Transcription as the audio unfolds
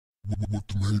What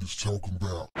the haters talking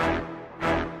about?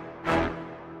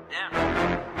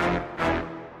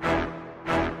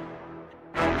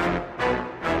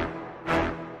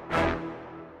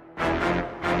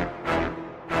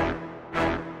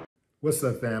 What's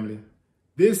up, family?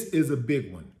 This is a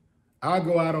big one. I'll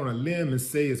go out on a limb and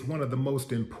say it's one of the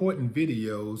most important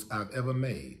videos I've ever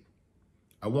made.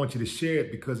 I want you to share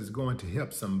it because it's going to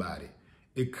help somebody.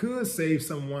 It could save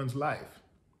someone's life.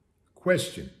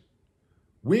 Question: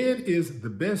 when is the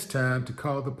best time to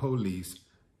call the police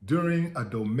during a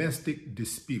domestic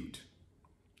dispute?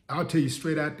 I'll tell you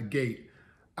straight out the gate,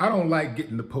 I don't like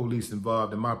getting the police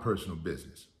involved in my personal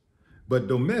business. But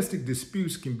domestic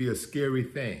disputes can be a scary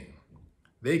thing.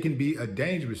 They can be a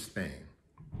dangerous thing.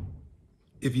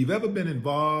 If you've ever been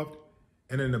involved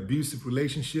in an abusive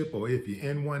relationship, or if you're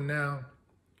in one now,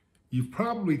 you've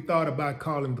probably thought about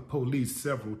calling the police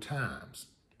several times.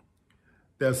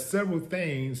 There's several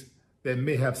things that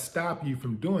may have stopped you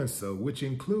from doing so, which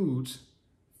includes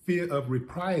fear of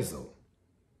reprisal.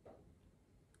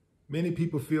 Many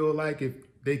people feel like if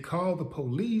they call the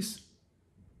police,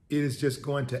 it is just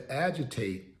going to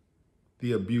agitate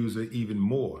the abuser even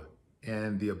more,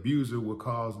 and the abuser will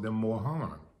cause them more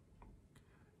harm.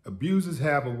 Abusers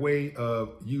have a way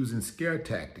of using scare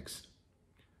tactics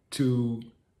to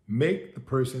make the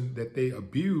person that they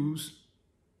abuse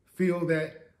feel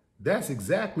that that's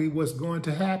exactly what's going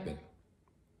to happen.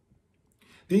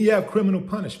 Then you have criminal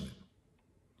punishment.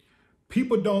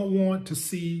 People don't want to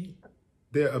see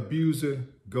their abuser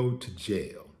go to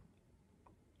jail.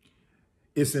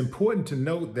 It's important to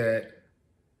note that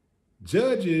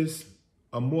judges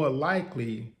are more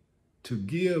likely to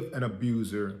give an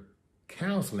abuser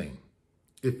counseling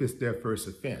if it's their first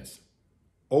offense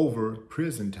over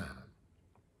prison time.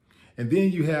 And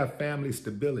then you have family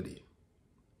stability.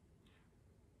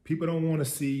 People don't want to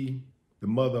see the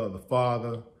mother or the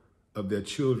father of their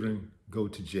children go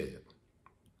to jail.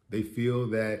 They feel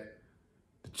that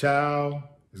the child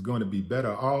is going to be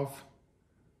better off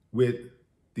with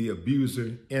the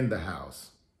abuser in the house.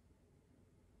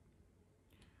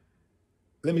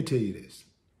 Let me tell you this.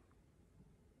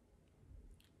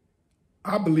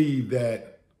 I believe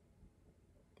that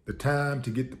the time to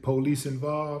get the police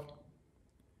involved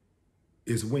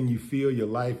is when you feel your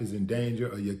life is in danger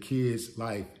or your kid's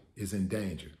life is in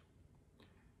danger.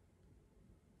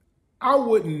 I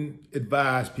wouldn't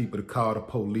advise people to call the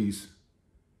police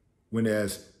when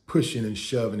there's pushing and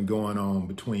shoving going on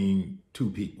between two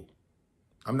people.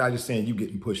 I'm not just saying you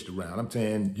getting pushed around. I'm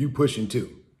saying you pushing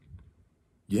too.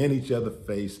 You're in each other's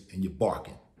face and you're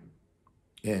barking.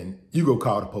 And you go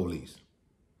call the police.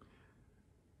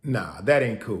 Nah, that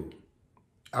ain't cool.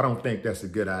 I don't think that's a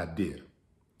good idea.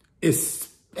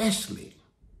 Especially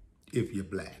if you're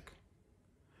black.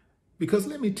 Because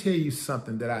let me tell you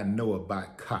something that I know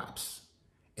about cops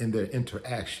and their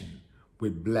interaction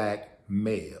with black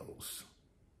males.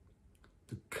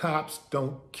 The cops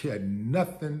don't care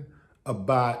nothing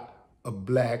about a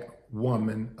black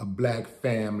woman, a black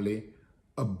family,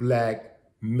 a black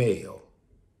male.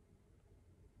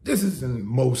 This is in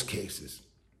most cases.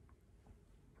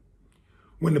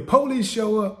 When the police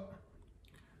show up,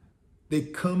 they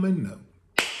coming to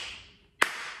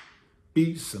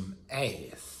beat some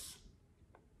ass.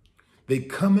 They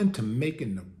coming to make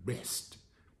an arrest,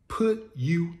 put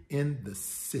you in the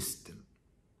system.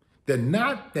 They're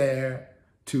not there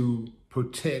to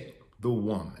protect the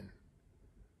woman.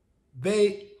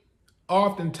 They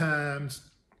oftentimes,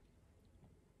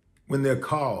 when they're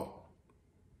called,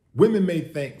 women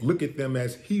may look at them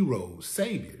as heroes,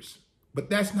 saviors, but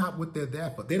that's not what they're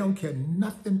there for. They don't care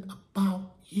nothing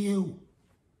about you.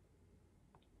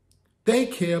 They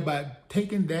care about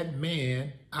taking that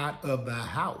man out of the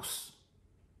house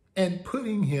and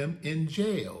putting him in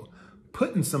jail,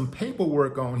 putting some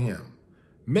paperwork on him,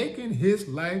 making his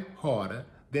life harder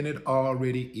than it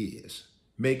already is,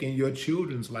 making your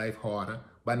children's life harder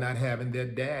by not having their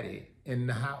daddy in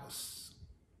the house.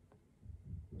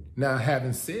 Now,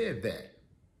 having said that,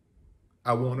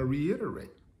 I want to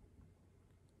reiterate,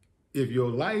 if your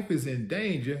life is in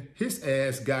danger, his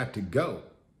ass got to go,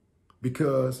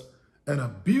 because an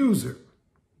abuser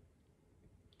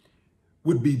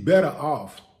would be better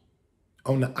off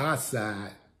on the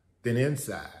outside than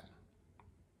inside.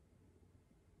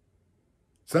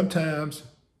 Sometimes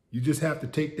you just have to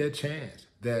take that chance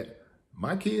that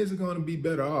my kids are going to be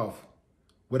better off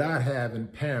without having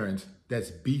parents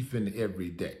that's beefing every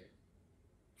day,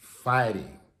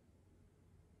 fighting,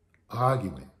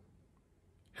 arguing,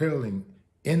 hurling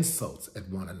insults at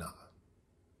one another,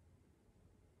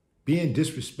 being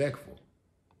disrespectful.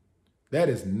 That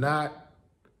is not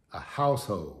a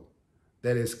household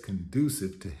that is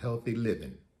conducive to healthy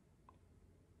living.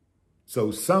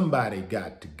 So somebody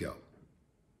got to go.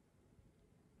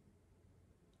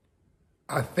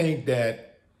 I think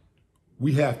that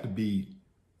we have to be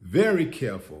very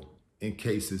careful in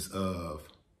cases of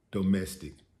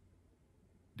domestic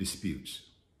disputes,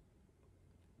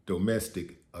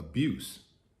 domestic abuse.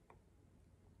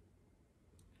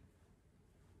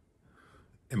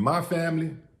 In my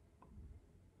family,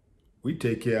 we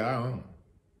take care of our own.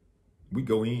 We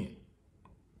go in.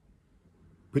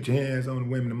 Put your hands on the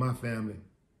women in my family,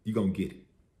 you're going to get it,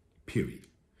 period.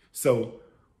 So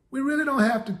we really don't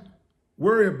have to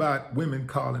worry about women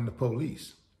calling the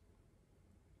police.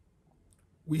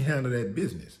 We handle that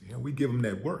business. We give them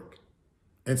that work.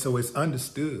 And so it's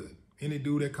understood. Any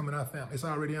dude that come in our family, it's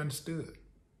already understood.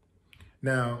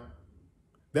 Now,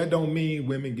 that don't mean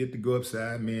women get to go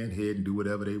upside men's head and do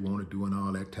whatever they want to do and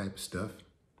all that type of stuff.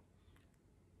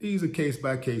 These are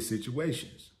case-by-case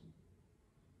situations.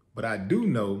 But I do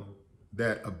know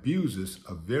that abusers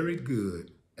are very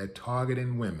good at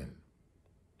targeting women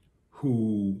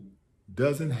who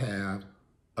doesn't have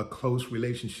a close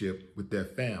relationship with their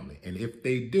family. And if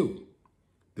they do,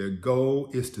 their goal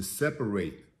is to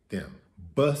separate them,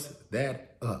 bust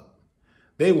that up.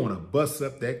 They want to bust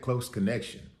up that close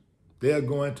connection. They're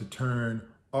going to turn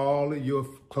all of your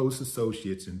close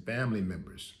associates and family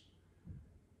members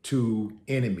to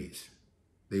enemies.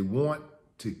 They want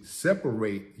to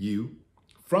separate you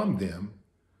from them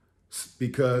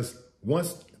because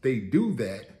once they do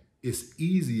that, it's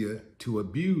easier to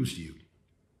abuse you.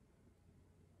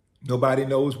 Nobody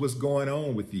knows what's going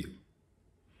on with you.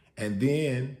 And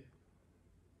then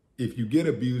if you get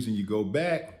abused and you go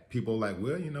back, people are like,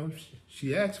 well, you know,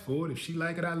 she asked for it. If she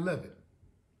like it, I love it.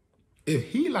 If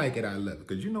he like it, I love it.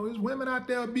 Because, you know, there's women out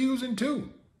there abusing too.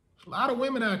 There's a lot of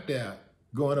women out there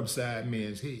going upside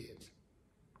men's heads.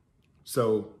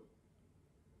 So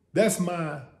that's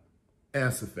my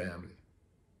answer, family.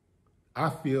 I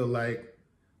feel like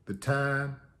the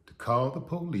time to call the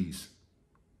police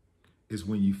is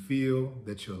when you feel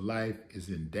that your life is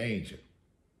in danger.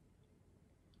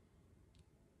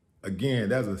 Again,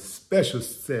 there's a special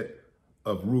set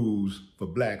of rules for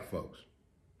black folks.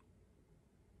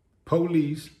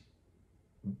 Police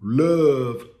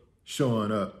love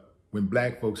showing up when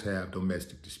black folks have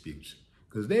domestic disputes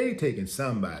because they taking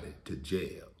somebody to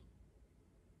jail.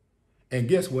 And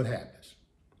guess what happens?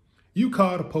 You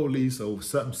call the police over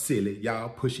something silly, y'all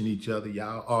pushing each other,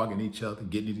 y'all arguing each other,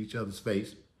 getting in each other's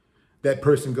face. That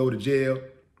person go to jail.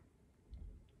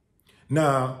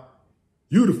 Now,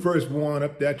 you the first one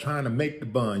up there trying to make the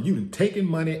bun. You done taking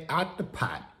money out the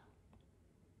pot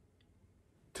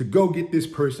to go get this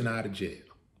person out of jail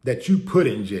that you put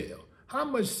in jail. How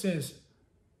much sense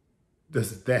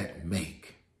does that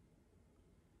make?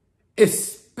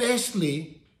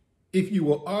 Especially if you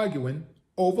were arguing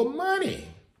over money.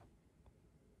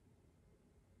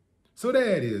 So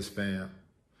there it is, fam.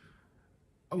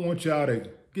 I want y'all to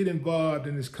get involved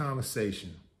in this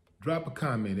conversation. Drop a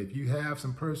comment. If you have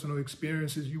some personal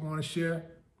experiences you want to share,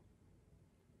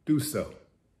 do so.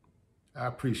 I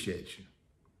appreciate you.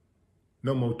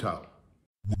 No more talk.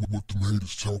 What the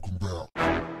haters talking about?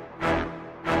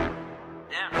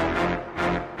 Yeah.